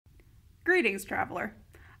Greetings, traveler.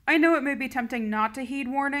 I know it may be tempting not to heed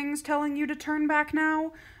warnings telling you to turn back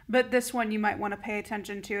now, but this one you might want to pay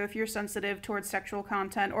attention to if you're sensitive towards sexual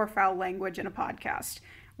content or foul language in a podcast.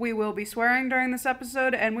 We will be swearing during this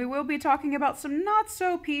episode, and we will be talking about some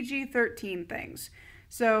not-so-PG-13 things.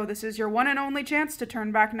 So this is your one and only chance to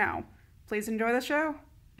turn back now. Please enjoy the show.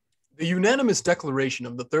 The unanimous declaration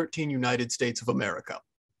of the 13 United States of America.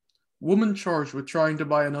 Woman charged with trying to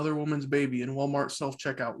buy another woman's baby in Walmart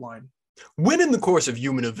self-checkout line. When in the course of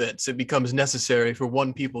human events it becomes necessary for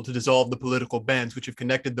one people to dissolve the political bands which have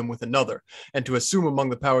connected them with another, and to assume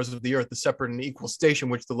among the powers of the earth the separate and equal station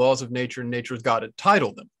which the laws of nature and nature's God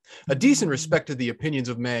entitle them, a decent respect to the opinions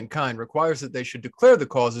of mankind requires that they should declare the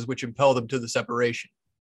causes which impel them to the separation.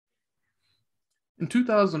 In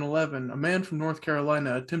 2011, a man from North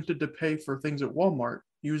Carolina attempted to pay for things at Walmart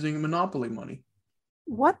using Monopoly money.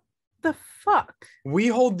 What the fuck? We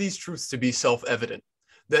hold these truths to be self-evident,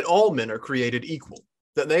 that all men are created equal,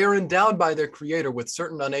 that they are endowed by their Creator with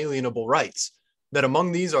certain unalienable rights, that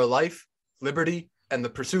among these are life, liberty, and the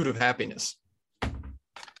pursuit of happiness.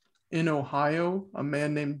 In Ohio, a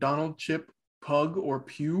man named Donald Chip Pug or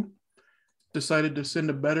Pugh decided to send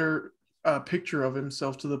a better picture of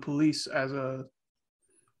himself to the police as a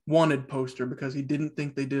wanted poster because he didn't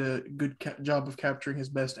think they did a good job of capturing his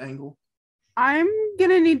best angle. I'm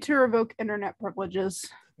gonna need to revoke internet privileges.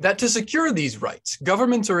 That to secure these rights,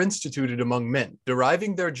 governments are instituted among men,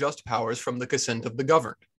 deriving their just powers from the consent of the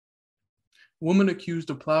governed. Woman accused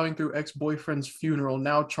of plowing through ex-boyfriend's funeral,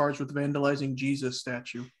 now charged with vandalizing Jesus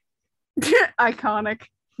statue. Iconic.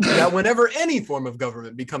 That whenever any form of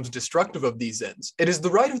government becomes destructive of these ends, it is the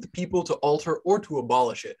right of the people to alter or to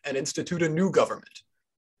abolish it and institute a new government.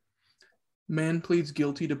 Man pleads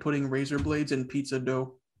guilty to putting razor blades in pizza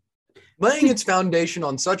dough. Laying its foundation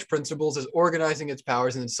on such principles as organizing its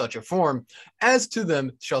powers in such a form as to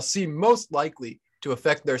them shall seem most likely to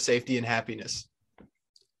affect their safety and happiness.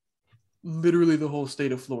 Literally the whole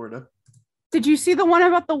state of Florida. Did you see the one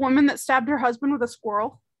about the woman that stabbed her husband with a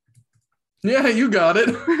squirrel? Yeah, you got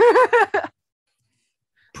it.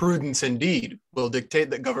 Prudence indeed will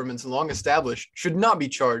dictate that governments long established should not be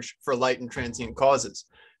charged for light and transient causes,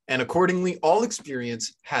 and accordingly all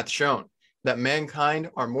experience hath shown that mankind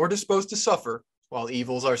are more disposed to suffer, while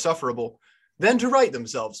evils are sufferable, than to right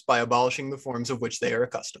themselves by abolishing the forms of which they are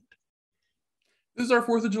accustomed. This is our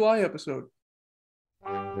 4th of July episode.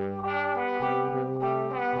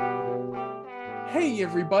 Hey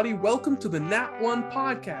everybody, welcome to the Nat 1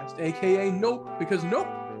 podcast, aka Nope, because nope,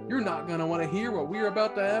 you're not going to want to hear what we're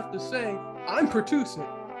about to have to say. I'm Pertusik.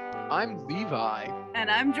 I'm Levi. And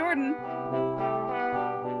I'm Jordan.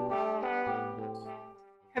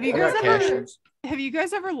 Have you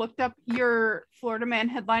guys ever looked up your Florida Man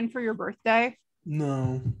headline for your birthday?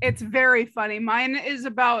 No. It's very funny. Mine is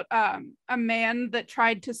about a man that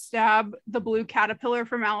tried to stab the blue caterpillar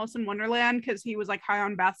from Alice in Wonderland because he was like high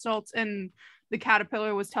on bath salts and the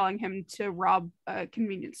caterpillar was telling him to rob a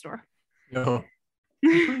convenience store. No.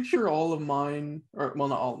 I'm pretty sure all of mine, or well,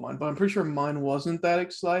 not all of mine, but I'm pretty sure mine wasn't that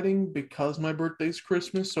exciting because my birthday's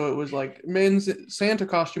Christmas. So it was like man's Santa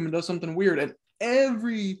costume and does something weird. And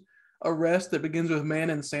every arrest that begins with man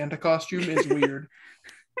in Santa costume is weird.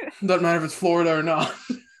 Doesn't matter if it's Florida or not.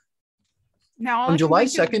 Now, on July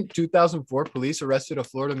 2nd, 2004, police arrested a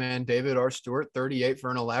Florida man, David R. Stewart, 38, for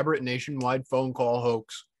an elaborate nationwide phone call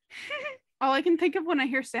hoax. All I can think of when I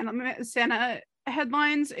hear Santa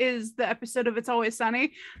headlines is the episode of It's Always Sunny.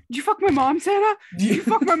 Did you fuck my mom, Santa? Did you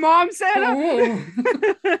fuck my mom, Santa?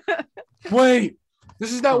 Wait.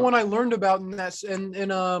 This is that one I learned about in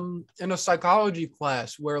a psychology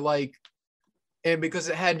class where and because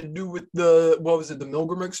it had to do with the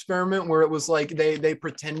Milgram experiment where it was like they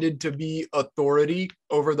pretended to be authority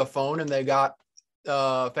over the phone and they got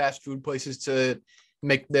fast food places to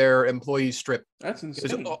make their employees strip. That's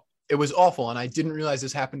insane. It was awful, and I didn't realize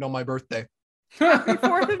this happened on my birthday. Happy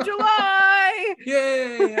 4th of July!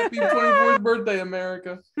 Yay! Happy 24th birthday,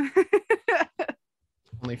 America.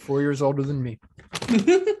 Only 4 years older than me.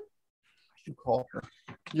 I should call her.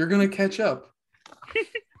 You're gonna catch up.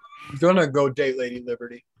 I'm gonna go date Lady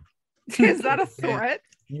Liberty. Is that a threat?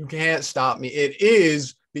 You can't stop me. It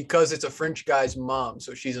is because it's a French guy's mom,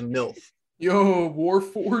 so she's a MILF. Yo,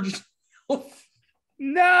 Warforged.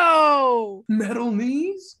 No! Metal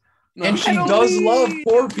knees? No. And she does love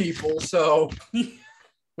poor people, so.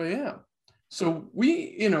 Well, yeah. So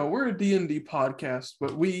we're a D&D podcast,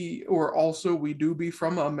 but we do be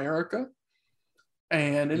from America.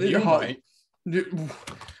 And it is hot.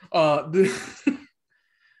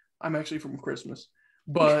 I'm actually from Christmas,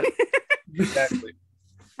 but Exactly.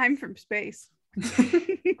 I'm from space.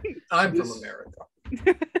 I'm from America.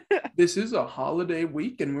 this is a holiday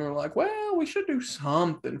week, and we were like, well, we should do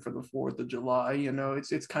something for the 4th of July. You know,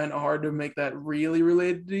 it's kind of hard to make that really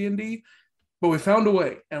related to D&D, but we found a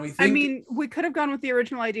way, and we think. I mean, we could have gone with the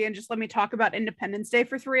original idea and just let me talk about Independence Day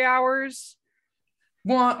for 3 hours.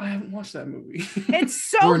 Well, I haven't watched that movie. It's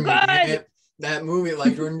so Jordan, good. that movie,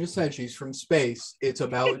 like Jordan just said, she's from space. It's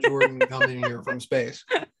about Jordan coming here from space.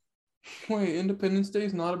 Wait, Independence Day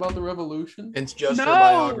is not about the revolution? It's just her No.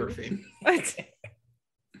 biography.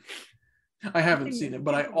 I haven't seen it,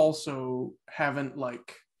 but I also haven't,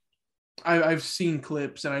 like, I've seen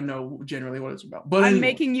clips and I know generally what it's about. But I'm anyway.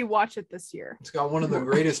 making you watch it this year. It's got one of the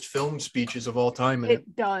greatest film speeches of all time in it.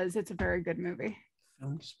 It does. It's a very good movie.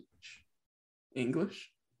 Film speech. English?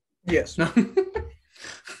 Yes. No.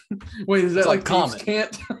 Wait, is that It's like common.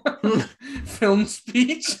 Can't film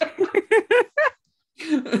speech?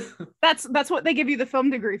 That's what they give you the film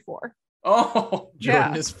degree for. Oh,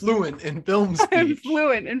 Jordan Yeah. is fluent in film I'm speech.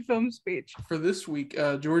 fluent in film speech. for this week,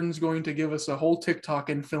 Jordan's going to give us a whole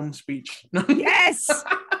TikTok in film speech. Yes.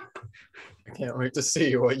 I can't wait to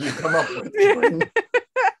see what you come up with, Jordan.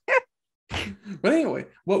 But anyway,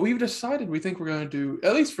 what we've decided we think we're going to do,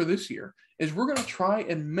 at least for this year, is we're going to try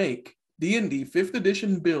and make D&D 5th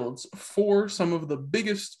edition builds for some of the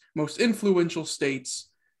biggest, most influential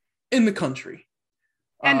states in the country.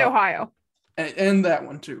 And Ohio. And that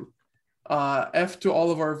one too. F to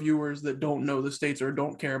all of our viewers that don't know the states or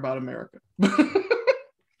don't care about America.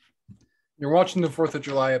 You're watching the 4th of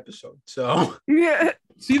July episode, so Yeah.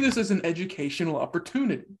 See this as an educational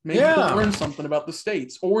opportunity. Maybe Yeah. you'll learn something about the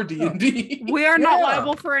states or D&D. We are not Yeah.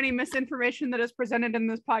 liable for any misinformation that is presented in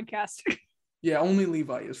this podcast. Yeah, only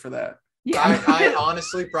Levi is for that. Yeah. I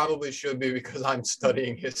honestly probably should be because I'm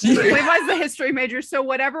studying history. Levi's the history major, so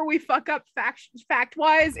whatever we fuck up fact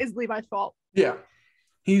wise is Levi's fault. Yeah.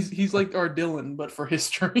 He's like our Dylan, but for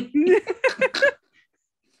history.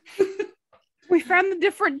 We found the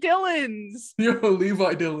different Dylans. Yo,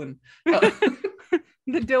 Levi Dylan.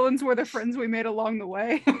 The Dylans were the friends we made along the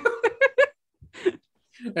way.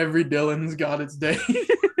 Every Dylan's got its day.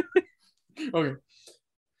 Okay.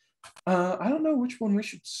 I don't know which one we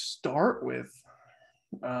should start with.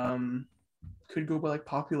 Could go by like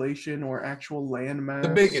population or actual landmass. The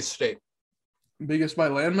biggest state, Biggest by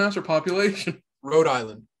landmass or population? Rhode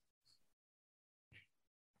Island.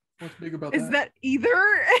 What's big about Is that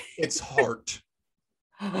either? It's heart.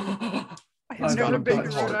 that? I have I've never got a been big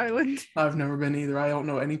to Rhode heart. Island. I've never been either. I don't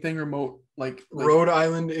know anything remote. Like Rhode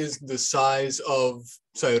Island is the size of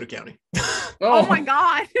Scioto County. Oh my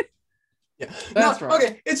god. Yeah, That's right.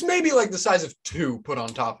 Okay, it's maybe like the size of 2 put on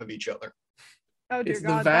top of each other. Oh dear It's the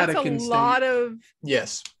god. Vatican That's a lot of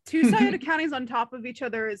Yes. 2 Scioto counties on top of each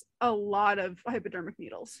other is a lot of hypodermic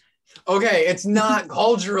needles. Okay, it's not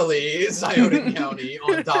culturally Scioto County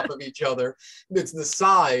on top of each other. It's the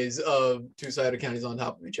size of 2 Scioto counties on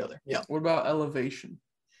top of each other. Yeah. What about elevation?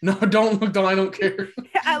 No, don't look. I don't care.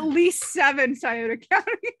 At least 7 Scioto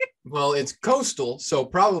counties. Well, it's coastal, so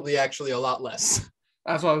probably actually a lot less.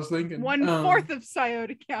 That's what I was thinking. 1/4 of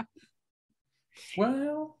Scioto county.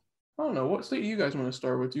 Well, I don't know. What state do you guys want to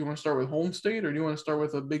start with? Do you want to start with home state or do you want to start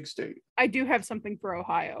with a big state? I do have something for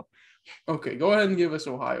Ohio. Okay, go ahead and give us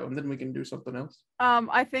Ohio, and then we can do something else.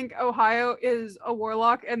 I think Ohio is a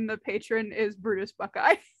warlock and the patron is Brutus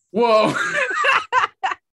Buckeye. Whoa.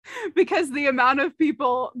 Because the amount of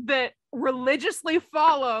people that religiously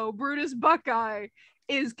follow Brutus Buckeye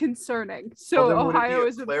is concerning. So Well, then would it be Ohio a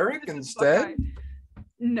is a cleric Brutus instead? Buckeye.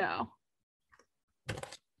 No.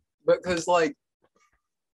 Because like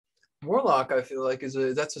Warlock, I feel like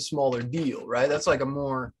that's a smaller deal, right? That's like a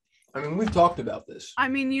more. I mean, we've talked about this. I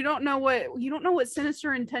mean, you don't know what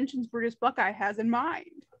sinister intentions Brutus Buckeye has in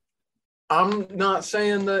mind. I'm not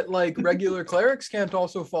saying that like regular clerics can't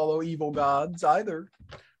also follow evil gods either.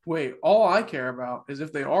 Wait, all I care about is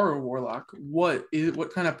if they are a warlock, what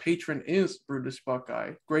kind of patron is Brutus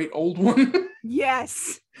Buckeye? Great old one?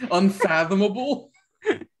 Yes. Unfathomable?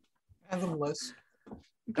 Fathomless.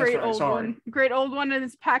 Great right, old sorry. one. Great old one and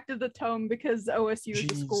it's Pact of the Tome because OSU is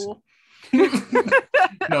the Jeez. school.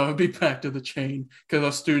 No, it'd be back to the chain because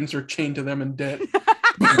our students are chained to them in debt.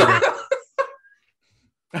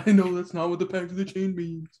 I know that's not what the Pact of the Chain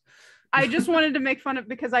means. I just wanted to make fun of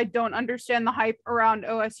because I don't understand the hype around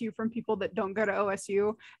OSU from people that don't go to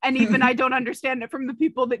OSU. And even I don't understand it from the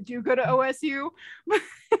people that do go to OSU.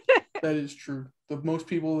 That is true. The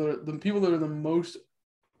people that are the most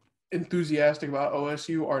enthusiastic about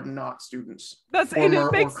OSU are not students. And Former it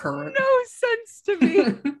or makes current. no sense to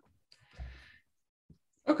me.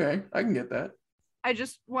 Okay, I can get that. I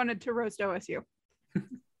just wanted to roast OSU.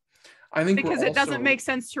 I think because we're it doesn't also- make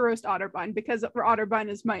sense to roast Otterbein, because Otterbein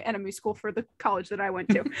is my enemy school for the college that I went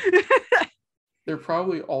to. we're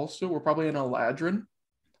probably in Aladrin,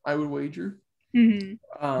 I would wager. Mhm.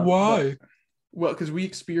 Why? Well, because we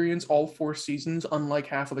experience all 4 seasons, unlike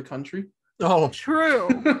half of the country. Oh, True.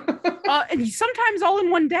 And sometimes all in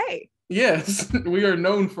one day. Yes, we are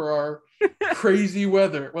known for our crazy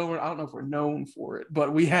weather. Well, I don't know if we're known for it,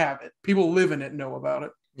 but we have it. People live in it know about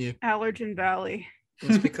it. Allergen Valley.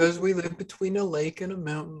 it's because we live between a lake and a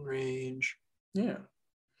mountain range. Yeah.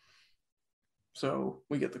 So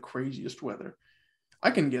we get the craziest weather.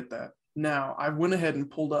 I can get that. Now, I went ahead and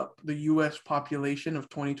pulled up the U.S. population of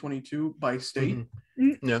 2022 by state.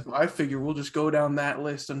 Yeah. So I figure we'll just go down that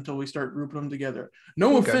list until we start grouping them together.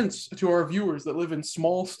 No Okay. offense to our viewers that live in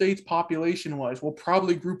small states population-wise. We'll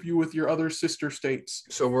probably group you with your other sister states.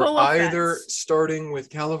 So we're Full either offense. starting with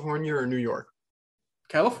California or New York.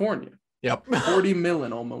 California, Yep. 40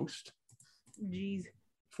 million almost. Jeez.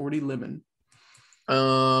 40 lemon.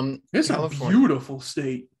 It's It's a beautiful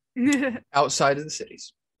state. outside of the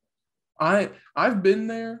cities. I've been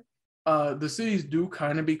there. The cities do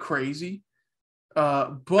kind of be crazy.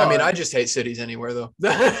 But I mean, I just hate cities anywhere though.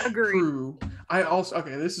 Agreed. true. I also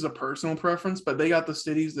this is a personal preference, but they got the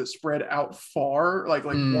cities that spread out far, like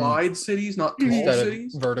wide cities, not tall Instead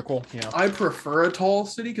cities. of vertical. Yeah. I prefer a tall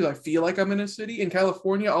city because I feel like I'm in a city. In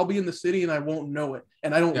California, I'll be in the city and I won't know it,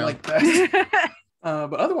 and I don't like that.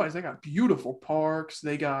 But otherwise, they got beautiful parks.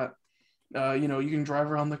 They got, you can drive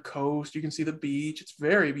around the coast. You can see the beach. It's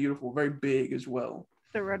very beautiful, very big as well.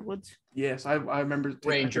 The redwoods. Yes, I remember taking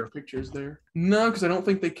Ranger. pictures there. No, because I don't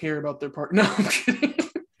think they care about their park. No, I'm kidding.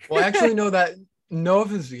 Well, actually, no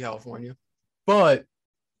offense to California, but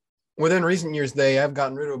within recent years, they have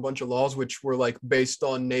gotten rid of a bunch of laws which were like based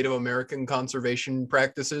on Native American conservation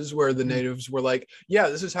practices, where the natives were like, yeah,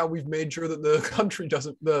 this is how we've made sure that the country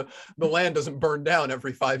the land doesn't burn down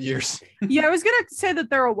every 5 years. Yeah, I was gonna say that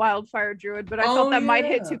they're a wildfire druid, but I thought that might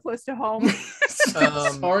hit yeah. too close to home.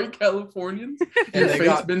 Sorry, Californians. And Your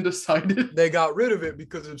fate's been decided. they got rid of it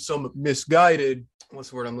because of some misguided, what's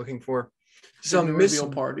the word I'm looking for? Some reveal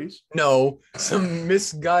parties. some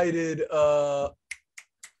misguided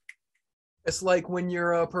it's like when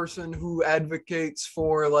you're a person who advocates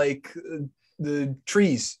for like the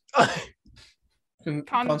trees.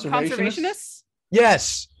 Conservationists?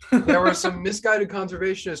 Yes. There were some misguided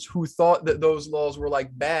conservationists who thought that those laws were like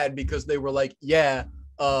bad because they were like,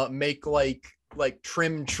 make like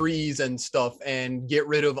trim trees and stuff and get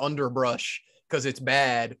rid of underbrush because it's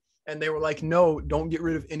bad. And they were like, no, don't get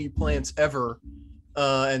rid of any plants ever.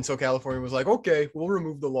 And so California was like, okay, we'll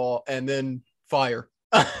remove the law, and then fire.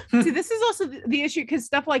 See, this is also the issue, because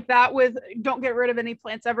stuff like that with don't get rid of any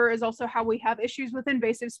plants ever is also how we have issues with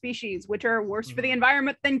invasive species, which are worse for the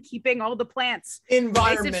environment than keeping all the plants.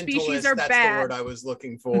 Environmentalist, species are that's bad. the word I was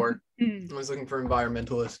looking for. I was looking for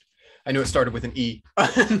environmentalist. I knew it started with an E.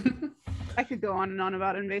 I could go on and on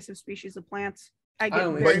about invasive species of plants. I get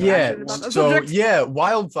very But yeah, passionate about those so subjects. yeah,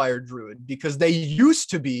 wildfire druid, because they used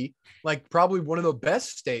to be like probably one of the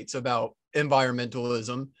best states about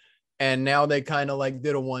environmentalism, and now they kind of like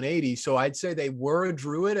did a 180. So I'd say they were a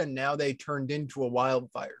druid and now they turned into a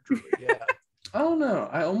wildfire druid. Yeah. I don't know.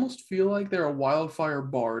 I almost feel like they're a wildfire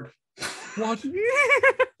bard. What? Just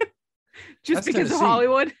That's because Tennessee. of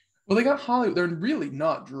Hollywood. Well, they got Hollywood. They're really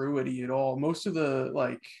not druidy at all. Most of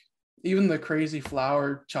the even the crazy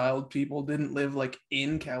flower child people didn't live like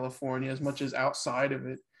in California as much as outside of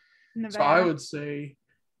it. Nevada. So I would say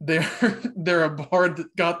they're a bard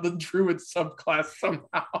that got the druid subclass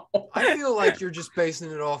somehow. I feel like you're just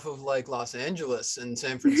basing it off of like Los Angeles and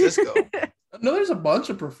San Francisco. No, there's a bunch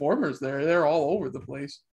of performers there. They're all over the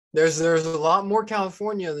place. There's a lot more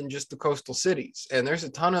California than just the coastal cities, and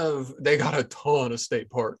they got a ton of state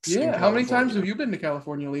parks. Yeah. How many times have you been to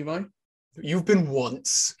California, Levi? You've been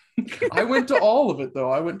once. I went to all of it,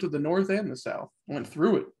 though. I went to the north and the south. I went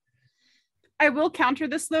through it. I will counter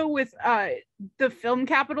this though with the film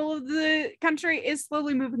capital of the country is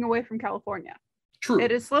slowly moving away from California. True.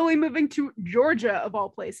 It is slowly moving to Georgia, of all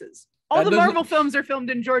places. All the Marvel films are filmed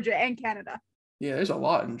in Georgia and Canada. Yeah, there's a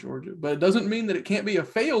lot in Georgia, but it doesn't mean that it can't be a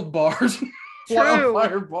failed bard. True.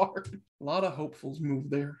 Wildfire bard. A lot of hopefuls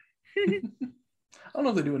moved there. I don't know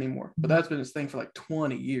if they do anymore, but that's been its thing for like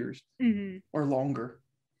 20 years or longer.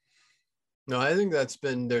 No, I think that's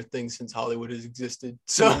been their thing since Hollywood has existed.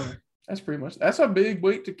 So Yeah, that's a big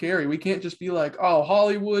weight to carry. We can't just be like, oh,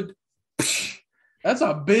 Hollywood, psh, that's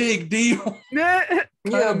a big deal. yeah,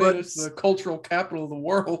 but it's the cultural capital of the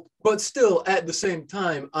world. But still, at the same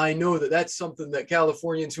time, I know that that's something that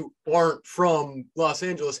Californians who aren't from Los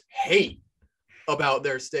Angeles hate. about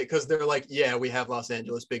their state because they're like, yeah, we have Los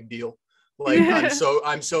Angeles, big deal. Like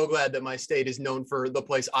I'm so glad that my state is known for the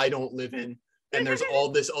place I don't live in, and there's all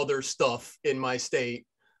this other stuff in my state,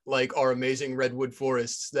 like our amazing redwood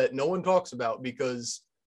forests that no one talks about because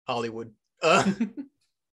Hollywood.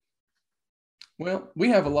 Well, we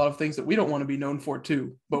have a lot of things that we don't want to be known for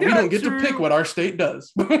too, but we don't get to pick what our state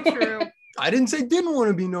does. True. I didn't say didn't want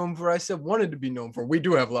to be known for. I said wanted to be known for. We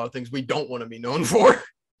do have a lot of things we don't want to be known for.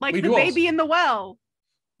 Like We the do baby also. in the well.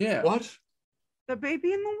 Yeah. What? The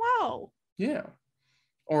baby in the well. Yeah.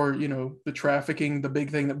 Or, the trafficking, the big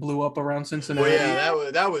thing that blew up around Cincinnati. Well,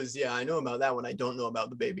 yeah, that was yeah. I know about that one. I don't know about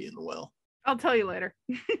the baby in the well. I'll tell you later.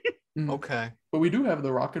 Okay. But we do have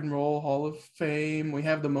the Rock and Roll Hall of Fame. We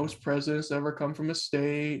have the most presidents to ever come from a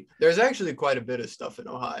state. There's actually quite a bit of stuff in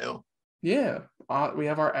Ohio. Yeah. We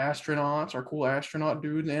have our astronauts, our cool astronaut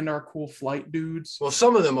dudes, and our cool flight dudes. Well,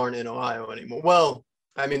 some of them aren't in Ohio anymore. Well,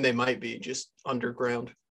 I mean, they might be just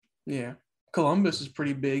underground. Yeah. Columbus is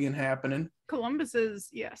pretty big and happening. Columbus is,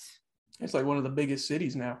 yes. It's like one of the biggest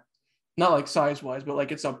cities now. Not like size-wise, but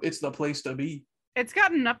like it's the place to be. It's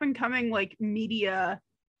got an up and coming like media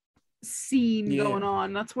scene going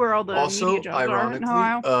on. That's where all the Also, media jobs are in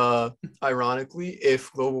Ohio. ironically,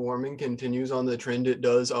 if global warming continues on the trend it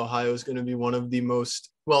does, Ohio is going to be one of the most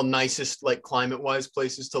nicest like climate-wise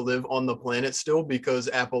places to live on the planet still, because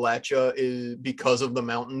Appalachia is, because of the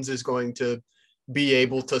mountains, is going to be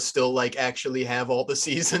able to still like actually have all the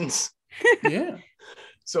seasons. Yeah.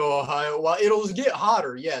 So Ohio, while it'll get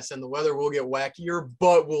hotter, yes, and the weather will get wackier,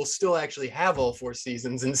 but we'll still actually have all 4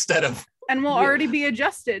 seasons instead of. And we'll already be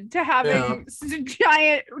adjusted to having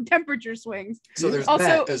giant temperature swings. So there's Also,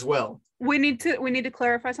 that as well. We need to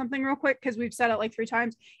clarify something real quick because we've said it like 3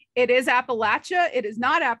 times. It is Appalachia. It is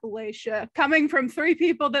not Appalachia. Coming from 3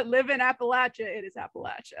 people that live in Appalachia, it is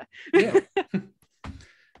Appalachia. Yeah.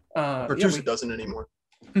 Bertusa doesn't anymore.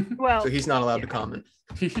 Well, So he's not allowed to comment.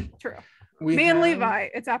 true. We Me and have- Levi,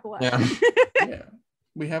 it's Appalachia. Yeah. Yeah.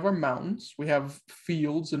 We have our mountains. We have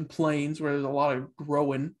fields and plains where there's a lot of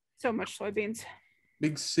growing. So much soybeans.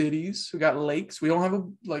 Big cities. We got lakes. We don't have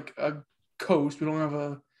a coast. We don't have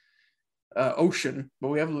a ocean, but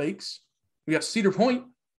we have lakes. We got Cedar Point,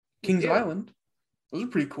 Kings Yeah. Island. Those are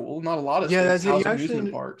pretty cool. Not a lot of Yeah, states that's it. You house amusement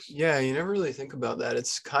actually- parks. Yeah, you never really think about that.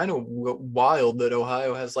 It's kind of wild that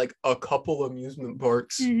Ohio has like a couple amusement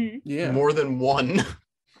parks, Mm-hmm. Yeah. more than one.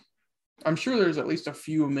 I'm sure there's at least a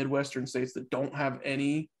few Midwestern states that don't have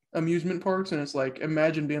any amusement parks. And it's like,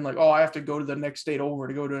 imagine being like, oh, I have to go to the next state over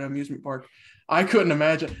to go to an amusement park. I couldn't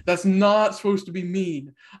imagine. That's not supposed to be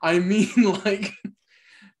mean. I mean, like,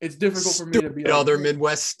 it's difficult for me to be Stupid other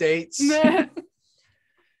Midwest states.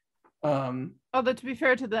 Although to be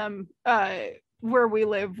fair to them, where we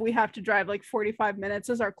live, we have to drive like 45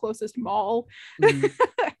 minutes as our closest mall.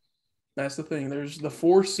 That's the thing. There's the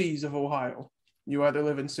 4 C's of Ohio. You either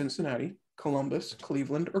live in Cincinnati, Columbus,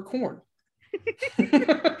 Cleveland, or Corn.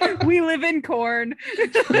 We live in corn.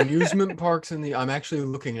 Amusement parks in the. I'm actually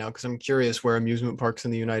looking now because I'm curious where amusement parks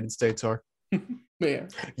in the United States are. Yeah.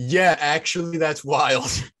 Yeah, actually, that's wild.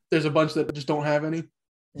 There's a bunch that just don't have any.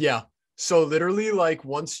 Yeah. So literally, like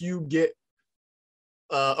once you get,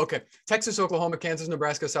 okay, Texas, Oklahoma, Kansas,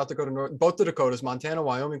 Nebraska, South Dakota, North, both the Dakotas, Montana,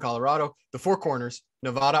 Wyoming, Colorado, the 4 Corners,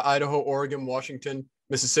 Nevada, Idaho, Oregon, Washington,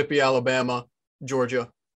 Mississippi, Alabama, Georgia,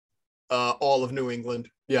 all of New England.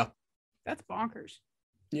 Yeah. That's bonkers.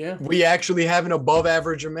 Yeah. We actually have an above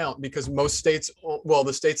average amount because most states, well,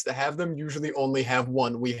 the states that have them usually only have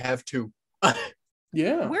 1. We have 2.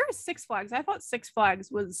 Yeah. Where is Six Flags? I thought Six Flags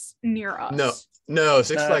was near us. No,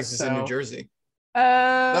 Six That's Flags is in New south. Jersey. No,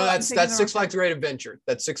 No, that's Six Flags Great Adventure.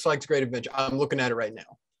 That's Six Flags Great Adventure. I'm looking at it right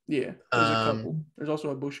now. Yeah. There's a Um, couple. There's also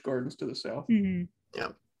a Busch Gardens to the south.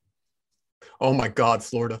 Oh my God,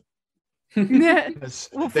 Florida. Yes.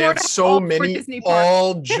 Well, They have Florida so all 4 many, Disney parks.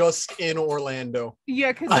 all just in Orlando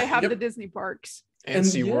Yeah, because they have Yep. the Disney parks and And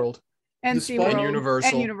SeaWorld. and Despite- SeaWorld And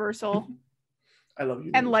Universal. and Universal I love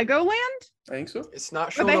you. and Legoland. I think so. It's not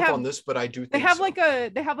But showing they up have- on this, but I do think They have so. like a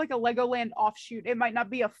Legoland offshoot. It might not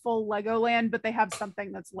be a full Legoland, but they have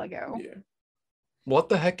something that's Lego. Yeah. What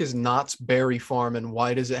the heck is Knott's Berry Farm and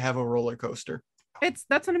why does it have a roller coaster?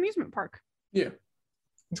 That's an amusement park. Yeah.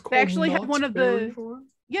 It's They actually have Knott's one of Berry the- Farm?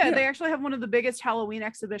 Yeah, Yeah. they actually have one of the biggest Halloween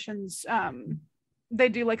exhibitions. They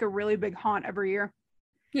do like a really big haunt every year.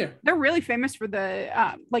 Yeah. They're really famous for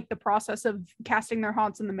the like the process of casting their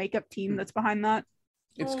haunts and the makeup team that's behind that.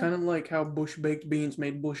 It's kind of like how Bush Baked Beans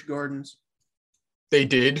made Busch Gardens. They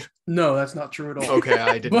did. No, that's not true at all. Okay,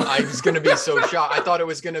 I didn't. I was gonna be so shocked. I thought it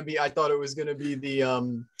was gonna be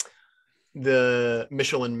the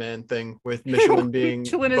Michelin Man thing with Michelin being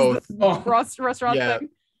Michelin is both. the Oh. restaurant Yeah. thing.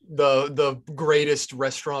 the greatest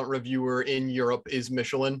restaurant reviewer in Europe is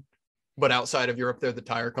Michelin, but outside of Europe, they're the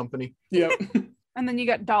tire company. Yep. And then you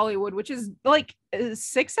got Dollywood, which is like a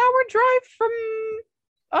 6-hour drive from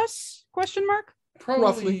us? Question mark. Probably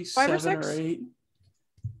Roughly 5 or 6? 8.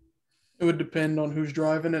 It would depend on who's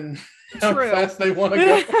driving and how True. fast they want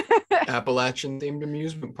to go. Appalachian themed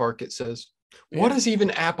amusement park, it says. Yeah. What is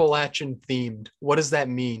even Appalachian themed? What does that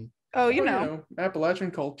mean? Oh, you know,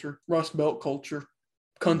 Appalachian culture, Rust Belt culture,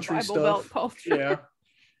 country Bible stuff. Belt culture. Yeah.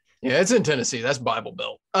 Yeah, it's in Tennessee. That's Bible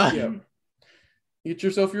Belt. Yeah. Get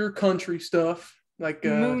yourself your country stuff. Like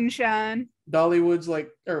Moonshine. Dollywood's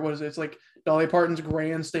like, or what is it? It's like Dolly Parton's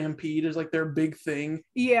Grand Stampede is like their big thing.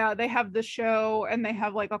 Yeah, they have the show and they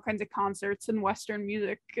have like all kinds of concerts and Western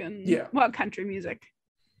music and country music.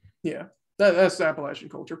 Yeah. That's Appalachian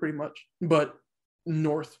culture pretty much. But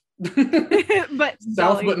north. But South,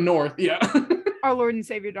 Dolly, but north. Yeah. our Lord and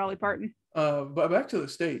Savior Dolly Parton. But back to the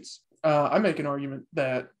States. I make an argument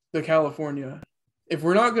that the California, if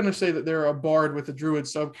we're not going to say that they're a bard with a druid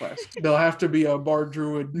subclass, they'll have to be a bard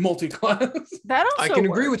druid multi-class. That also I can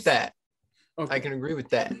agree works. with that. Okay. I can agree with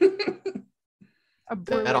that. A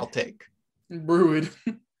Druid. That I'll take. Druid.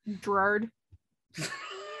 Gerard.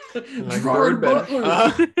 Like Gerard Butler.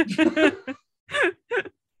 Butler.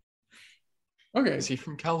 Okay. Is he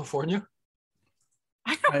from California?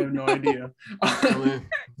 I have no idea. Let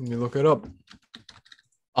me look it up.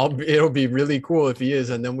 It'll be really cool if he is,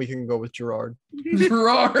 and then we can go with Gerard.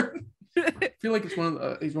 Gerard. I feel like he's one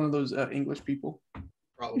of those English people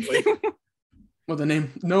Probably. with a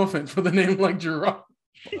name. No offense, with a name like Gerard.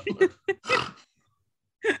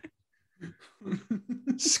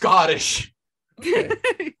 Scottish. Okay.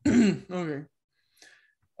 Okay.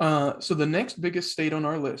 So the next biggest state on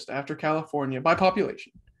our list after California by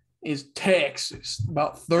population is Texas,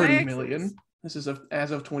 about 30 million. This is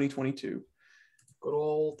as of 2022. Good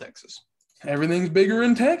old Texas. Everything's bigger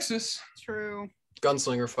in Texas. True.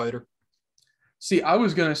 Gunslinger fighter. See, I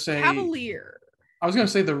was gonna say Cavalier.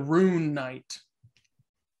 the Rune Knight.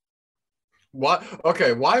 What?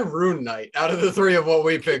 Okay, why Rune Knight? Out of the three of what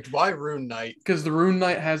we picked, why Rune Knight? Because the Rune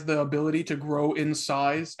Knight has the ability to grow in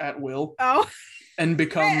size at will Oh. and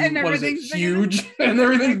become And what is it, everything's bigger than huge, and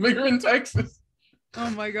everything's bigger in Texas. Oh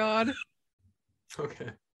my god. Okay.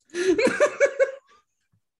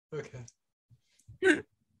 Okay.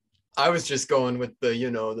 I was just going with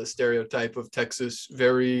the stereotype of Texas,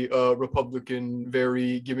 very Republican,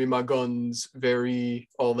 very give me my guns, very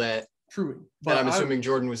all that. True. But I'm assuming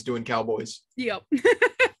Jordan was doing Cowboys. Yep.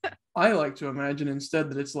 I like to imagine instead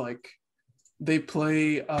that it's like they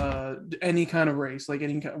play any kind of race, like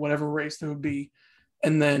whatever race there would be,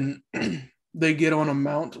 and then they get on a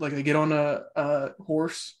mount, like they get on a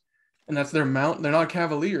horse, and that's their mount. They're not a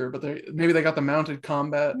cavalier, but maybe they got the mounted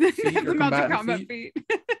combat feet or The mounted combatant combat feet.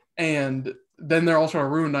 feet. And then they're also a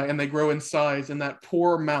Rune Knight, and they grow in size, and that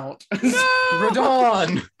poor mount is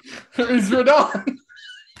Radon! Radon.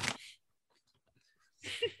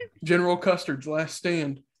 General Custard's last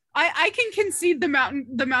stand. I can concede the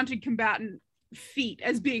mounted combatant feat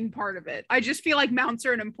as being part of it. I just feel like mounts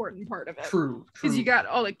are an important part of it. True. Because you got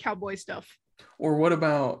all the cowboy stuff. Or what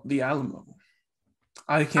about the Alamo?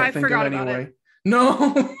 I can't think of forgot any about way.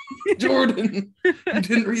 No, Jordan, you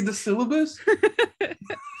didn't read the syllabus? I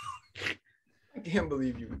can't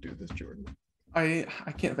believe you would do this, Jordan. I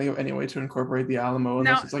can't think of any way to incorporate the Alamo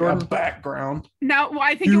unless it's like a background. Now, well,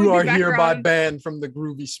 I think it You would be are hereby background. banned from the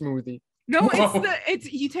groovy smoothie. No, Whoa.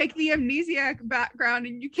 it's you take the amnesiac background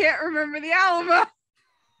and you can't remember the Alamo.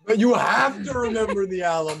 But you have to remember the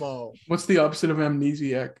Alamo. What's the opposite of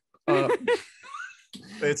amnesiac?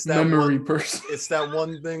 It's that Memory one, person. It's that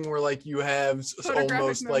one thing where like you have Photographic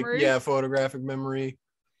almost memory. like photographic memory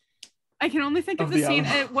I can only think of Of the the scene.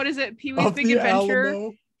 Alamo. What is it? Pee-wee's of Big the Adventure,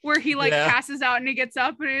 Alamo. where he like Yeah. passes out and he gets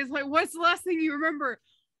up and he's like, "What's the last thing you remember?"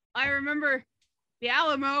 I remember the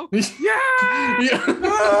Alamo. Yeah.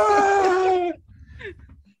 Yeah.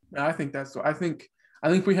 I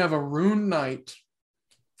think we have a Rune Knight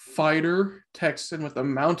fighter Texan with a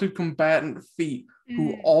mounted combatant feat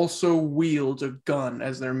who also wields a gun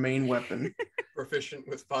as their main weapon. Proficient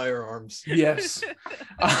with firearms. Yes.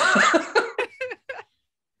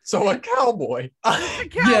 So a cowboy. Cowboy.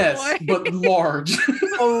 Yes, but large.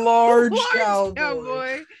 A large Large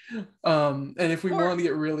cowboy. And if we Or- want to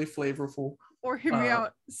get really flavorful, Or hear me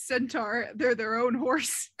out, Centaur. They're their own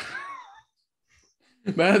horse.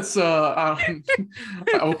 that's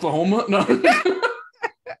Oklahoma. No.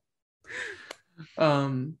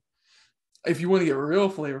 If you want to get real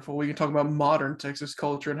flavorful, we can talk about modern Texas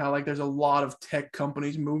culture and how like there's a lot of tech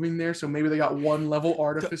companies moving there. So maybe they got one level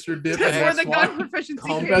artificer dip. That's and where the why- gun proficiency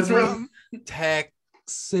Come- came that's where- from. Texas.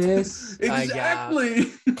 Texas.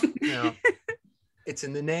 Exactly. Yeah. It's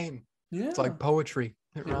in the name. Yeah. It's like poetry.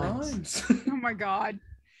 It it rhymes. rhymes. Oh my god.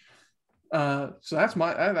 So that's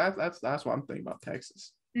that's what I'm thinking about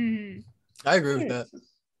Texas. Mm. I agree with that.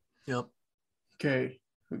 Yep. Okay,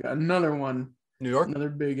 we got another one. New York. Another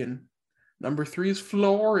big one. Number 3 is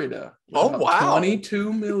Florida. Oh, About wow.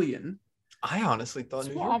 22 million. I honestly thought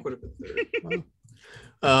New York Swamp. would have been third.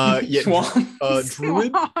 Wow. Yeah. Swamp.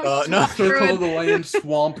 Druid. Swamp. No. Circle of the Land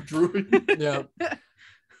Swamp Druid. Yeah.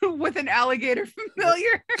 With an alligator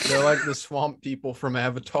familiar. They're like the swamp people from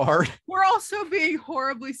Avatar. We're also being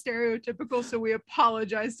horribly stereotypical, so we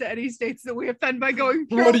apologize to any states that we offend by going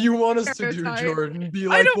through. What do you want us to do, stereotype. Jordan? Be I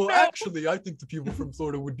like, don't well, know. actually, I think the people from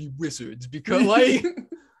Florida would be wizards because, like,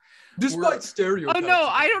 despite stereotypes. Oh no,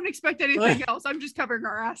 I don't expect anything else. I'm just covering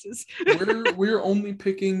our asses. we're only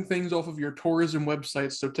picking things off of your tourism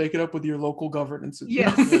websites, so take it up with your local governance.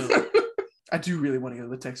 Yes. I do really want to go to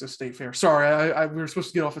the Texas State Fair. Sorry, we were supposed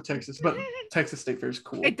to get off of Texas, but Texas State Fair is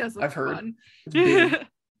cool. It does look I've heard. fun. It's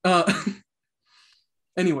big.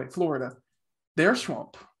 Anyway, Florida, they're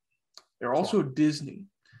swamp. They're also Disney.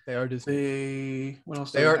 They are Disney. What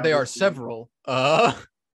else? They are several.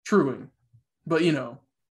 Truing, but you know,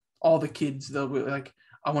 all the kids they'll be like,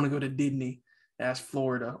 I want to go to Disney. That's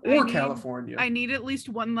Florida or California. I need at least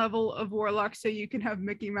one level of Warlock so you can have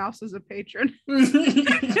Mickey Mouse as a patron.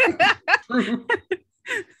 True.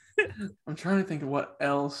 I'm trying to think of what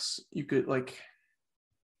else you could like.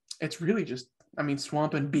 It's really just, I mean,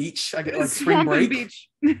 swamp and beach. I get like spring break. Beach.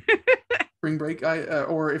 Spring break.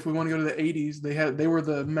 Or if we want to go to the 80s, they were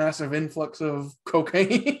the massive influx of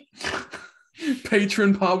cocaine.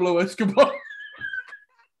 Patron Pablo Escobar.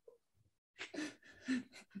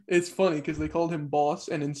 It's funny because they called him boss,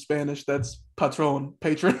 and in Spanish, that's patron,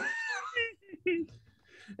 patron.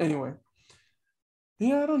 Anyway.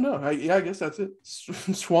 Yeah, I don't know. I guess that's it.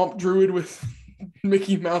 Swamp Druid with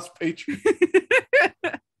Mickey Mouse patron.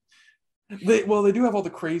 They do have all the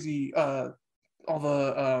crazy,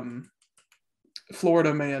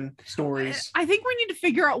 Florida man stories. I think we need to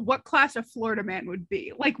figure out what class of Florida man would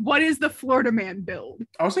be. Like, what is the Florida man build?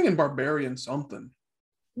 I was thinking barbarian something.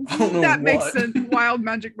 I don't know that makes what. sense. Wild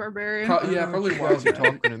magic barbarian. Yeah, probably what wild. you're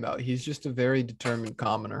talking about. He's just a very determined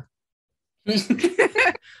commoner.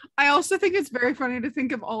 I also think it's very funny to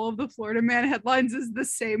think of all of the Florida man headlines as the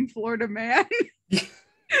same Florida man.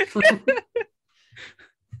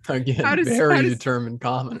 Again, very determined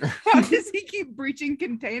commoner. How does he keep breaching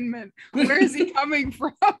containment? Where is he coming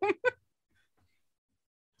from?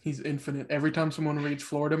 He's infinite. Every time someone reads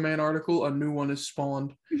Florida man article, a new one is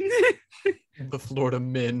spawned. The Florida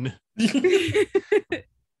men.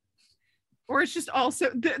 Or it's just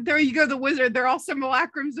also there you go, the wizard. They're all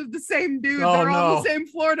simulacrums of the same dude. Oh, They're all no. the same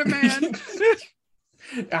Florida man.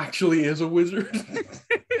 Actually is a wizard.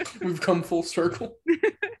 We've come full circle.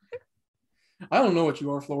 I don't know what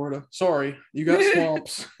you are, Florida. Sorry. You got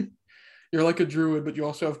swamps. You're like a druid, but you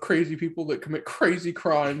also have crazy people that commit crazy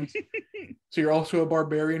crimes. So you're also a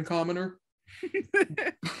barbarian commoner.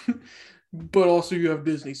 But also you have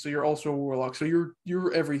Disney, so you're also a warlock. So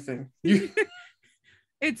you're everything.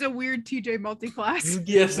 It's a weird TJ multi-class. You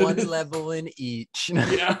get one level in each.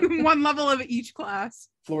 Yeah. One level of each class.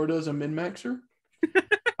 Florida is a min-maxer?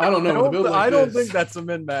 I don't know. I don't think that's a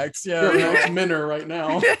min-max. Yeah. You're a max minner right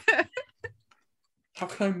now. How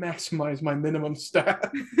can I maximize my minimum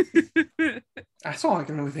stat? That's all I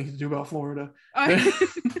can really think to do about Florida.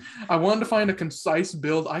 I wanted to find a concise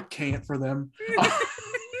build. I can't for them.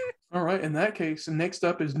 All right. In that case, next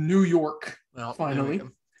up is New York. Well, finally,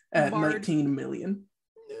 at Bard. 19 million.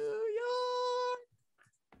 New York.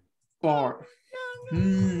 Bar.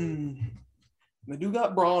 They do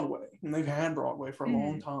got Broadway, and they've had Broadway for a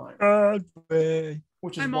long time. Broadway.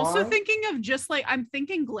 Which is I'm also thinking of just like, I'm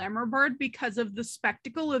thinking Glamour Bird because of the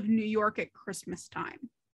spectacle of New York at Christmas time.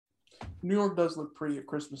 New York does look pretty at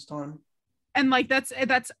Christmas time. And like, that's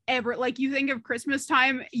ever, like you think of Christmas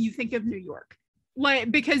time, you think of New York.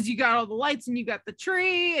 Like, because you got all the lights and you got the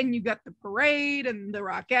tree and you got the parade and the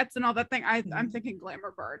Rockettes and all that thing. I'm thinking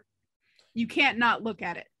Glamour Bird. You can't not look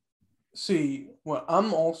at it. See, what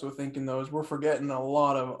I'm also thinking though is we're forgetting a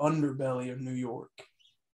lot of underbelly of New York.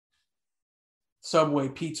 Subway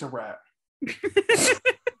Pizza Rat.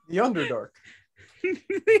 The Underdark.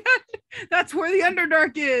 That's where the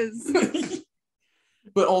Underdark is.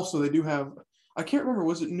 But also they do have, I can't remember,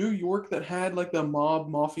 was it New York that had like the mob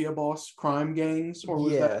mafia boss crime gangs, or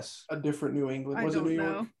was that a different New England? Was it New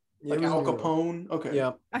York? Like Al Capone? Okay.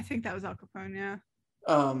 Yeah. I think that was Al Capone, yeah.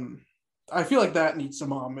 I feel like that needs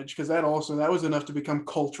some homage because that was enough to become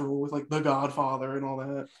cultural with like The Godfather and all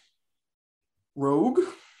that. Rogue?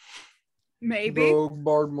 Maybe. Rogue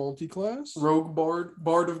Bard multi-class. Rogue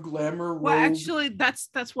Bard of Glamour. Well, Rogue. actually,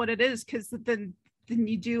 that's what it is, because then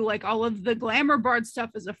you do like all of the glamour bard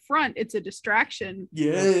stuff as a front. It's a distraction.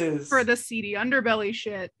 Yes. For the seedy underbelly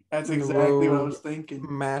shit. That's exactly what I was thinking.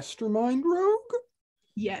 Mastermind Rogue?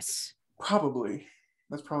 Yes. Probably.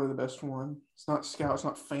 That's probably the best one. It's not Scout. It's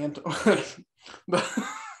not Phantom.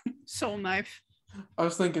 Soul Knife. I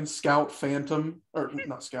was thinking Scout Phantom, or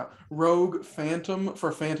not Scout, Rogue Phantom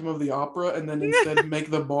for Phantom of the Opera, and then instead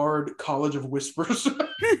make the Bard College of Whispers.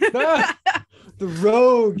 The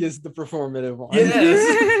Rogue is the performative one.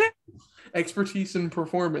 Yes. Expertise in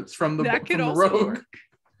performance from the also Rogue.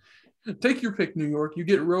 Take your pick, New York. You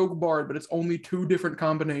get Rogue Bard, but it's only 2 different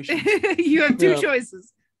combinations. You have 2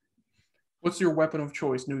 choices. What's your weapon of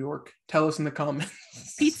choice, New York? Tell us in the comments.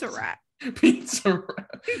 Pizza rat. Pizza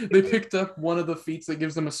rat. They picked up one of the feats that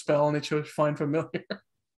gives them a spell, and they chose Find Familiar.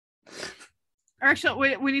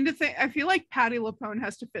 Actually, we need to think. I feel like Patti LuPone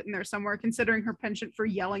has to fit in there somewhere, considering her penchant for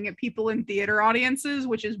yelling at people in theater audiences,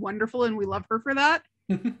 which is wonderful, and we love her for that.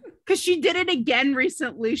 Because she did it again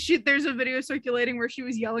recently. There's a video circulating where she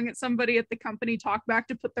was yelling at somebody at the company talkback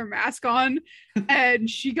to put their mask on, and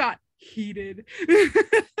she got heated.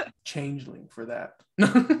 Changeling for that.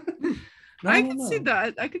 I could see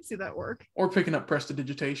that. I could see that work. Or picking up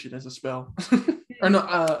prestidigitation as a spell. Or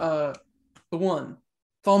no, the one.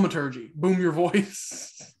 Thaumaturgy. Boom your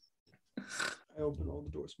voice. I open all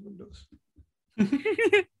the doors and windows.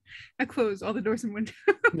 I close all the doors and windows.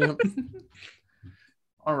 Yep.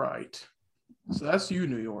 All right. So that's you,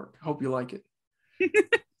 New York. Hope you like it.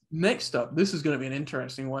 Next up, this is going to be an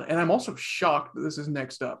interesting one. And I'm also shocked that this is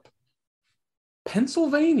next up.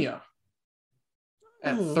 Pennsylvania.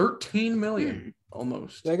 At 13 million,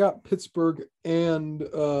 almost. They got Pittsburgh and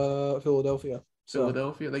Philadelphia.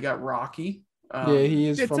 Philadelphia. They got Rocky. Yeah, he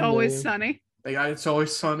is. It's Always Sunny. They got It's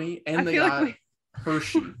Always Sunny, and they got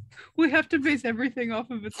Hershey. We have to base everything off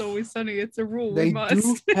of It's Always Sunny. It's a rule. They we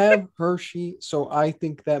must. do have Hershey, so I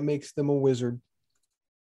think that makes them a wizard.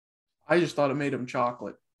 I just thought it made them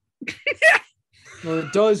chocolate. Well,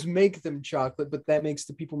 it does make them chocolate, but that makes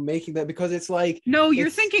the people making that, because it's like... No,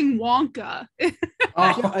 you're thinking Wonka.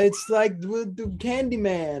 It's like the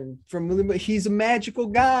Candyman from... He's a magical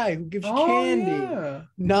guy who gives candy. Yeah.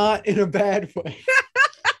 Not in a bad way.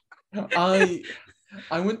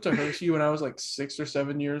 I went to Hershey when I was like 6 or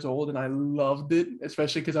 7 years old, and I loved it,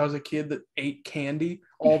 especially because I was a kid that ate candy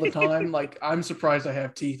all the time. Like, I'm surprised I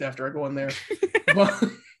have teeth after I go in there. But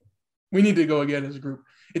we need to go again as a group.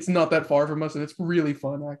 It's not that far from us, and it's really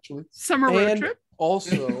fun, actually. Summer road trip.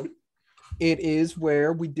 Also, it is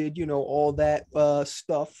where we did, all that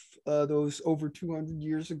stuff those over 200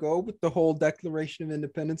 years ago with the whole Declaration of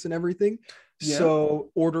Independence and everything. Yeah.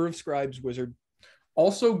 So, Order of Scribes Wizard.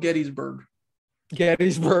 Also, Gettysburg, yeah.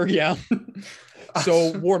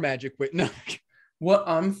 So, War Magic. Wait, no. What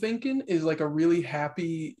I'm thinking is like a really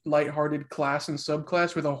happy, lighthearted class and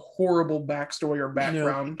subclass with a horrible backstory or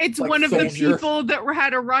background. It's like one of the people that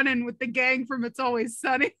had a run-in with the gang from It's Always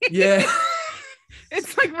Sunny. Yeah.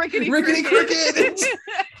 It's like Rickety Cricket.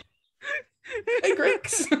 Hey,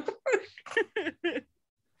 Grix.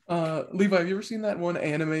 Levi, have you ever seen that one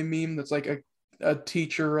anime meme that's like a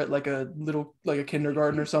teacher at like a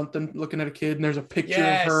kindergarten or something looking at a kid, and there's a picture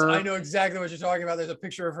of her? I know exactly what you're talking about. There's a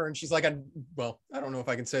picture of her, and she's like I don't know if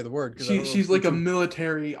I can say the word. She's like a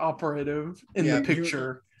military operative in the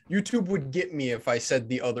picture. YouTube would get me if I said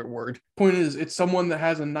the other word. Point is, it's someone that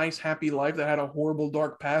has a nice, happy life that had a horrible,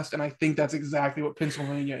 dark past, and I think that's exactly what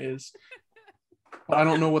Pennsylvania is. But I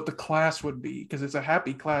don't know what the class would be, because it's a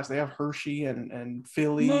happy class. They have Hershey and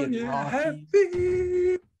Philly and Rocky.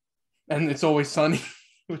 Happy. And It's Always Sunny,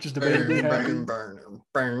 which is the burn.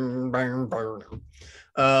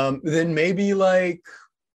 Then maybe like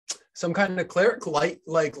some kind of cleric, like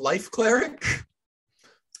life cleric,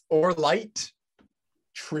 or light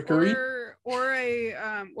trickery, or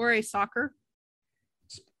a soccer.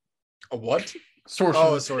 A what? Sorcerer.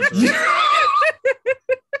 Oh, a sorcerer.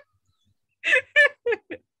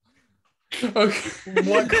 Okay.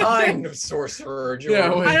 What kind of sorcerer?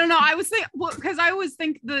 I don't know. I was thinking, because I always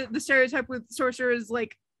think the stereotype with sorcerer is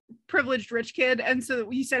like privileged rich kid, and so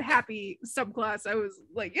when you said happy subclass, I was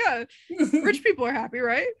like, yeah, rich people are happy,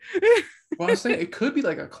 right? Well, I was saying it could be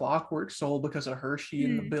like a clockwork soul because of Hershey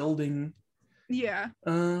in the building. Yeah.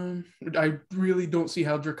 I really don't see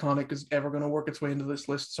how Draconic is ever going to work its way into this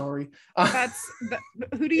list. Sorry.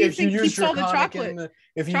 Who do you think keeps all the chocolate?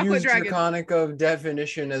 If you use Draconic of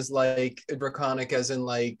definition as like Draconic as in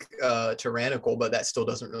like tyrannical, but that still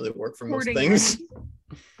doesn't really work for most things.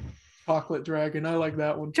 Chocolate dragon. I like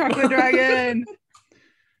that one. Chocolate dragon.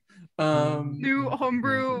 New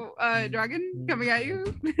homebrew dragon coming at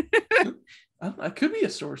you. I could be a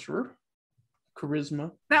sorcerer.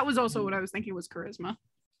 Charisma. That was also what I was thinking was charisma.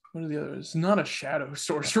 What are the others? Not a shadow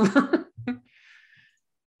sorcerer.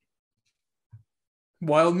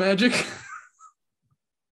 Wild magic.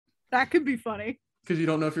 That could be funny. Because you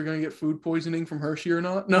don't know if you're going to get food poisoning from Hershey or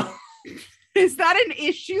not. No. Is that an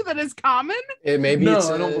issue that is common? Maybe No, it's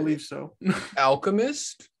I don't believe so.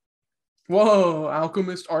 alchemist Whoa,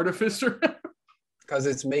 alchemist artificer. because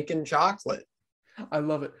it's making chocolate. I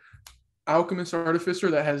love it. Alchemist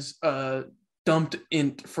artificer that has dumped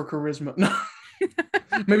int for charisma. No.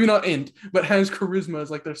 Maybe not int, but has charisma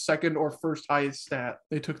as like their second or first highest stat.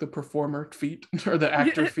 They took the performer feat or the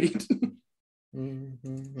actor feat. I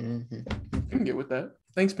can get with that.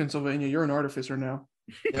 Thanks, Pennsylvania. You're an artificer now.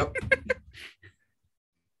 Yep.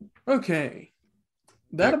 Okay.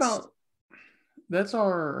 That's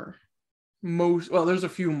our most, well, there's a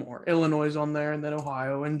few more. Illinois is on there, and then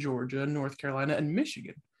Ohio and Georgia, North Carolina, and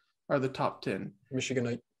Michigan are the top 10.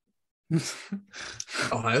 Michiganite.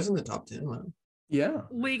 Ohio's in the top 10. Wow. Yeah.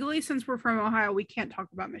 Legally, since we're from Ohio, we can't talk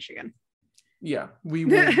about Michigan. Yeah. We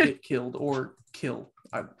will get killed or kill.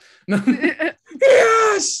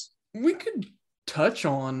 Yes! We could touch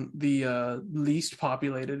on the least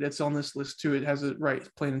populated. It's on this list too. It has it right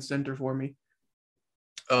plain and center for me.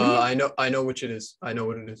 I know which it is. I know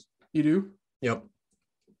what it is. You do? Yep.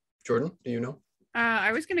 Jordan, do you know?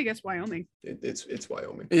 I was gonna guess Wyoming. It's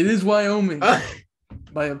Wyoming. It is Wyoming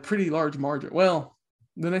by a pretty large margin. Well,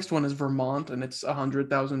 the next one is Vermont, and it's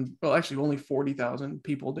 100,000. Well, actually, only 40,000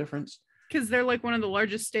 people difference. Because they're like one of the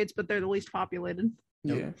largest states, but they're the least populated.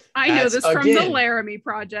 Yeah. Yep. I know That's, this from the again, Laramie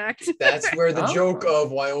Project. That's where the Oh. joke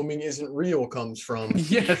of Wyoming isn't real comes from.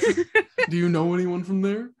 Yes. Do you know anyone from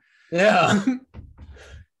there? Yeah.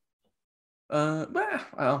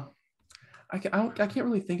 Well, I can't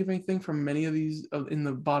really think of anything from many of these in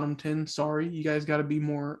the bottom 10. Sorry, you guys got to be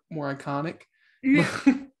more iconic.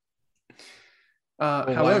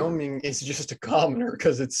 However, Wyoming is just a commoner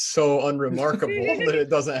because it's so unremarkable that it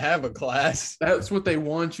doesn't have a class. that's what they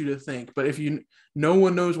want you to think. But if no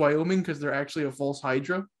one knows Wyoming because they're actually a false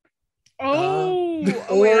hydra. Or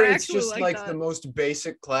it's just like the most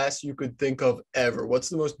basic class you could think of ever. What's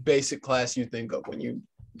the most basic class you think of when you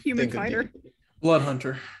human think fighter. of Blood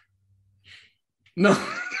hunter. No.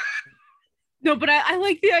 No, but I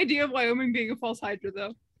like the idea of Wyoming being a false hydra,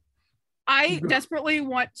 though. I desperately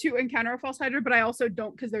want to encounter a false hydra, but I also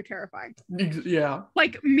don't because they're terrifying. Yeah.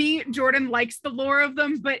 Like me, Jordan likes the lore of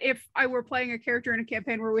them, but if I were playing a character in a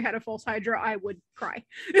campaign where we had a false hydra, I would cry.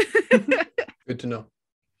 Good to know.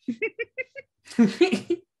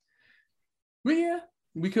 But yeah,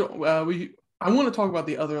 we could I want to talk about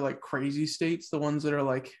the other like crazy states, the ones that are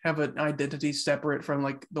like have an identity separate from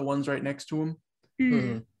like the ones right next to them.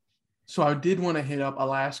 Mm-hmm. So I did want to hit up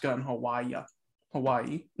Alaska and Hawaii.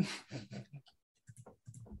 Hawaii.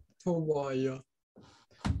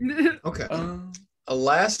 Okay.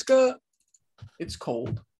 Alaska. It's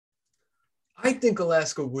cold. I think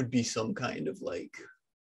Alaska would be some kind of like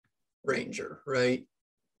ranger, right?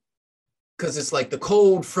 Because it's like the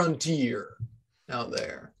cold frontier out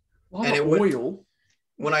there. And it oil.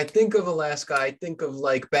 When I think of Alaska, I think of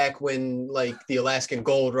like back when like the Alaskan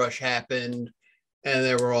gold rush happened and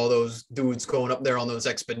there were all those dudes going up there on those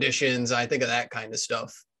expeditions. I think of that kind of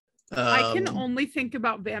stuff. I can only think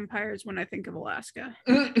about vampires when I think of Alaska.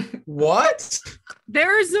 What?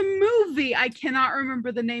 There's a movie. I cannot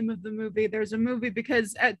remember the name of the movie. There's a movie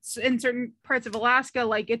because in certain parts of Alaska,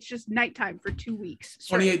 like it's just nighttime for 2 weeks.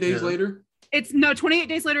 28 days later? 28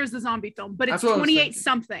 Days Later is the zombie film, but it's 28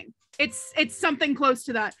 something. It's something close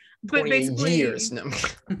to that. But basically years.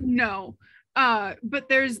 No. But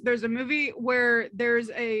there's a movie where there's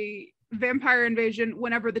a vampire invasion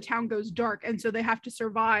whenever the town goes dark, and so they have to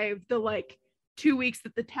survive the like 2 weeks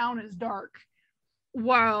that the town is dark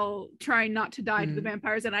while trying not to die to the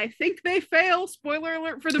vampires, and I think they fail. Spoiler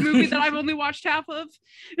alert for the movie that I've only watched half of.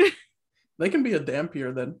 They can be a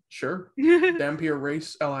Dampier then, sure. Dampier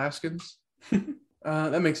race Alaskans.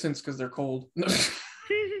 That makes sense because they're cold.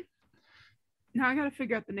 Now I gotta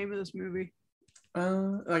figure out the name of this movie.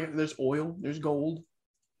 Like there's oil, there's gold.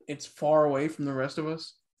 It's far away from the rest of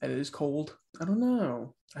us, and it is cold. I don't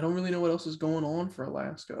know. I don't really know what else is going on for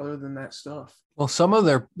Alaska other than that stuff. Well, some of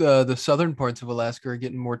the southern parts of Alaska are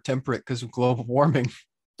getting more temperate because of global warming.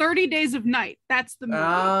 30 Days of Night. That's the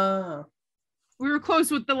movie. We were close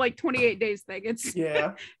with the like 28 days thing. It's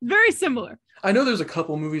very similar. I know there's a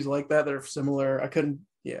couple movies like that are similar. I couldn't,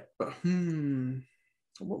 but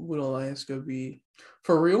what would Alaska be?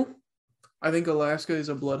 For real? I think Alaska is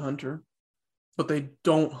a blood hunter, but they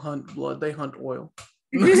don't hunt blood. They hunt oil.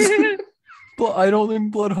 But I don't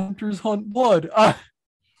think blood hunters hunt blood.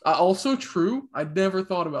 Also true. I never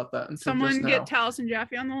thought about that until Someone just get now. Talus and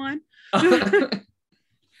Jaffe on the line.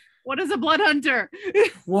 What is a blood hunter?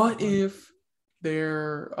 What if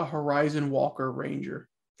they're a Horizon Walker Ranger?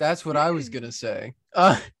 That's what I was gonna say.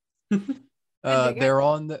 dig it. They're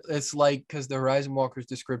on the. It's like because the Horizon Walker's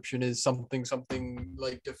description is something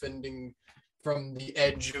like defending from the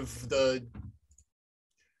edge of the.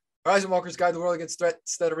 Horizon Walkers guide the world against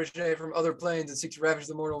threats that originate from other planes and seek to ravage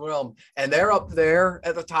the mortal realm. And they're up there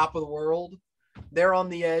at the top of the world. They're on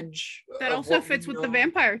the edge. That also fits with the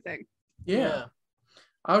vampire thing. Yeah.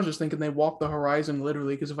 I was just thinking they walk the horizon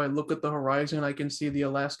literally because if I look at the horizon, I can see the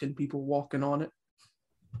Alaskan people walking on it.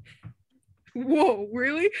 Whoa,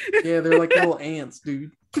 really? Yeah, they're like little ants,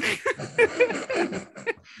 dude.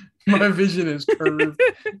 My vision is curved.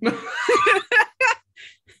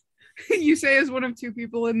 You say as one of two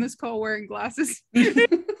people in this call wearing glasses. I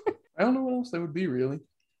don't know what else that would be, really.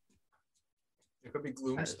 It could be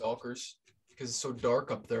gloom stalkers because it's so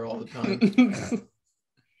dark up there all the time.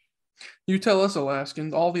 You tell us,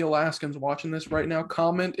 Alaskans, all the Alaskans watching this right now,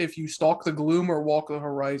 comment if you stalk the gloom or walk the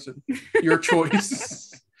horizon. Your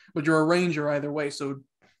choice. But you're a ranger either way, so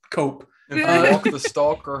cope. If I walk the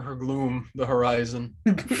stalk or her gloom, the horizon.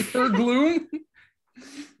 Her gloom?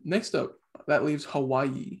 Next up, that leaves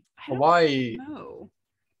Hawaii. Hawaii. No.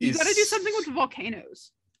 You gotta do something with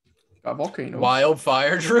volcanoes. A volcano.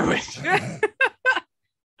 Wildfire druid.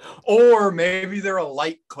 Or maybe they're a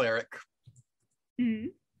light cleric.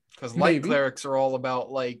 Because light clerics are all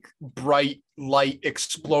about like bright light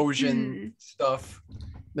explosion stuff.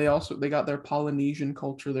 They got their Polynesian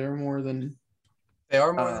culture there more than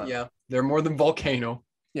they're more than volcano.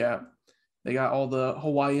 Yeah. They got all the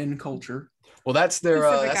Hawaiian culture. Well, that's their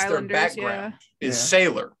background is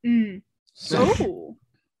sailor. So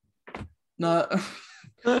not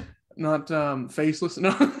faceless.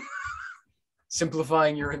 No.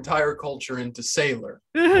 Simplifying your entire culture into sailor.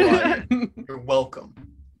 You're welcome.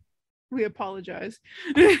 We apologize.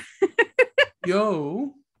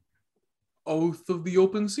 Yo, Oath of the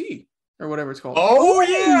Open Sea, or whatever it's called. Oh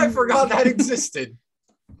yeah, I forgot that existed.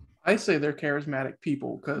 I say they're charismatic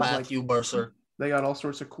people because Matthew Mercer. They got all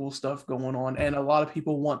sorts of cool stuff going on, and a lot of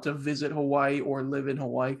people want to visit Hawaii or live in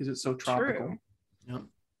Hawaii because it's so tropical. True. Yep.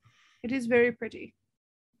 It is very pretty.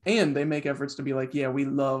 And they make efforts to be like, yeah, we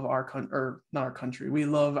love our not our country. We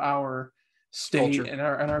love our state and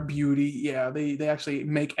our beauty. Yeah, they actually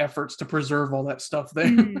make efforts to preserve all that stuff there.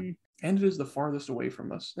 And it is the farthest away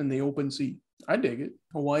from us in the open sea. I dig it.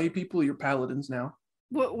 Hawaii people, you're paladins now.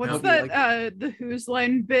 What's that the Who's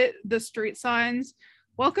Line bit, the street signs?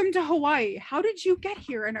 Welcome to Hawaii. How did you get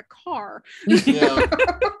here in a car? Yeah.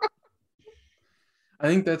 I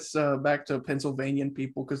think that's back to Pennsylvanian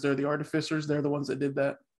people because they're the artificers. They're the ones that did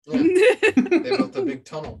that. Yeah. They built a big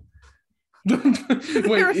tunnel. Wait,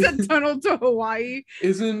 There's a tunnel to Hawaii.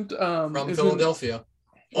 From Philadelphia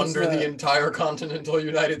under the entire continental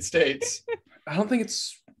United States. I don't think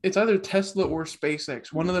it's either Tesla or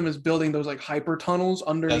SpaceX. One of them is building those like hyper tunnels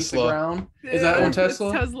underneath the ground. Is that one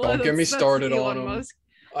Tesla? Don't get me started on them.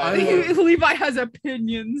 Levi has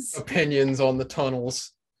opinions. Opinions on the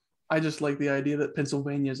tunnels. I just like the idea that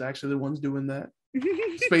Pennsylvania is actually the ones doing that.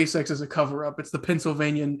 SpaceX is a cover-up. It's the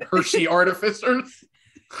Pennsylvania Hershey artificers.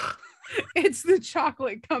 It's the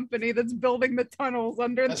chocolate company that's building the tunnels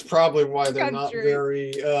under. That's probably why they're not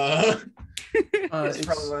very. That's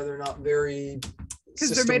probably why they're not very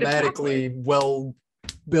systematically well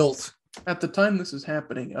built. At the time this is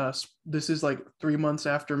happening, this is like 3 months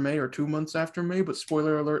after May or 2 months after May, but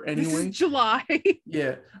spoiler alert anyway. This is July.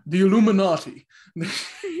 Yeah, the Illuminati.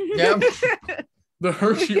 Yeah. The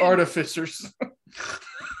Hershey artificers.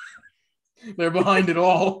 They're behind it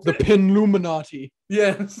all. The Pinluminati.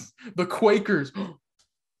 Yes. The Quakers.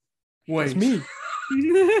 Wait. It's me.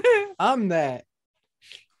 I'm that.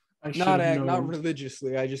 Not not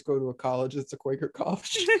religiously. I just go to a college. It's a Quaker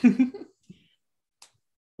college.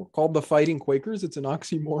 We're called the Fighting Quakers. It's an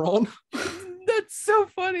oxymoron. That's so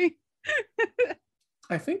funny.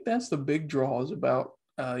 I think that's the big draws about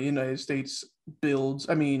United States builds.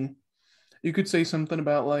 I mean, you could say something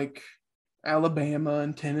about like Alabama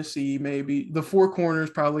and Tennessee, maybe the Four Corners,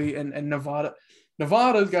 probably, and Nevada.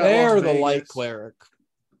 Nevada's got. They're the light cleric.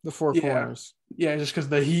 The Four Corners. Yeah, just because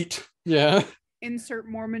the heat. Yeah. Insert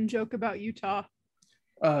Mormon joke about Utah.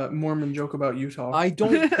 Mormon joke about Utah. I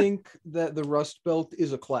don't think that the Rust Belt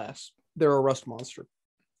is a class. They're a rust monster.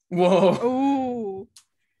 Whoa. Oh.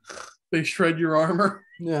 They shred your armor.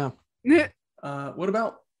 Yeah. What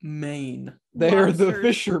about Maine? They're the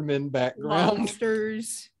fisherman background.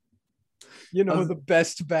 Lobsters. You know, the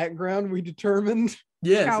best background we determined.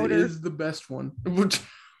 Yes, Chowder. it is the best one.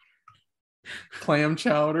 Clam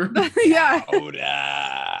chowder. Yeah.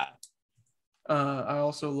 I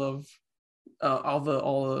also love all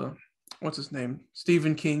the what's his name?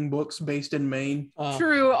 Stephen King books based in Maine.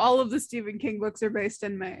 True. All of the Stephen King books are based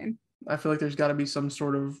in Maine. I feel like there's got to be some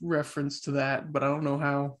sort of reference to that, but I don't know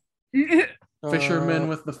how. Fishermen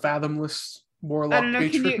with the fathomless warlock I don't know.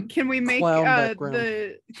 patron. Can we make Clown background.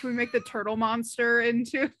 the turtle monster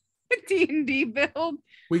into a D&D build?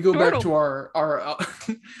 We go Turtle. back to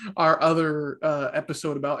our other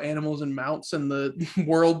episode about animals and mounts, and the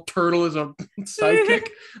world turtle is a sidekick.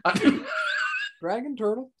 Dragon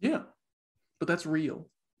turtle? Yeah, but that's real.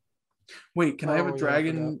 Wait, can I have a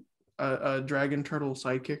dragon turtle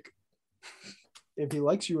sidekick? If he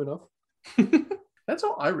likes you enough. That's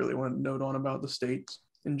all I really want to note on about the States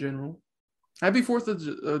in general. Happy 4th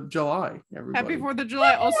of July, everybody. Happy 4th of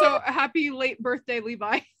July. Also, happy late birthday,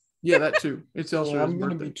 Levi. Yeah, that too. It's also his I'm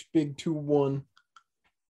going to birthday. be too big 2-1.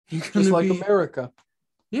 Just Just like America.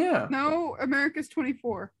 Yeah. No, America's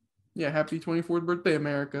 24. Yeah, happy 24th birthday,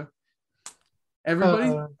 America.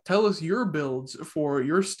 Everybody, tell us your builds for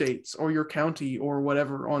your states or your county or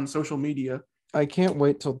whatever on social media. I can't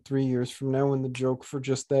wait till 3 years from now when the joke for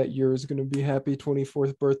just that year is going to be happy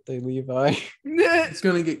 24th birthday, Levi. It's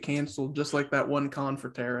going to get canceled just like that one con for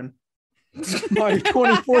Taryn. My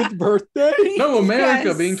 24th birthday? No, America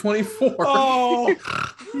Yes. being 24. Oh,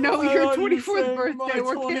 No, I your thought you were 24th saying birthday, my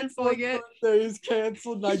we're 24th canceling it. birthday is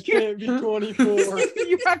canceled and I can't be 24.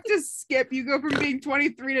 You have to skip. You go from being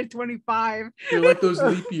 23 to 25. You're like those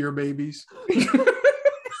leap year babies.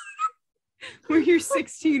 Where you're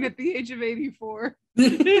 16 at the age of 84.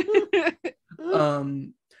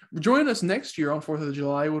 Join us next year on 4th of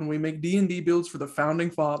July when we make D&D builds for the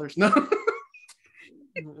founding fathers. No.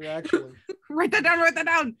 Actually. Write that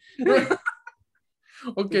down.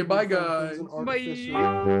 Okay, bye guys.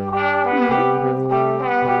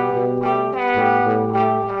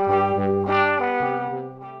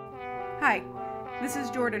 Hi, this is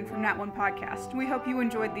Jordan from Nat One Podcast. We hope you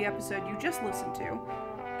enjoyed the episode you just listened to,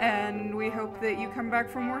 and we hope that you come back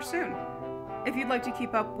for more soon. If you'd like to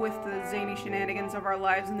keep up with the zany shenanigans of our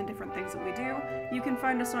lives and the different things that we do, you can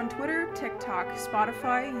find us on Twitter, TikTok,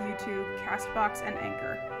 Spotify, YouTube, Castbox, and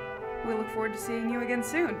Anchor. We look forward to seeing you again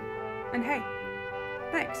soon. And hey,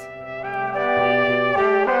 thanks.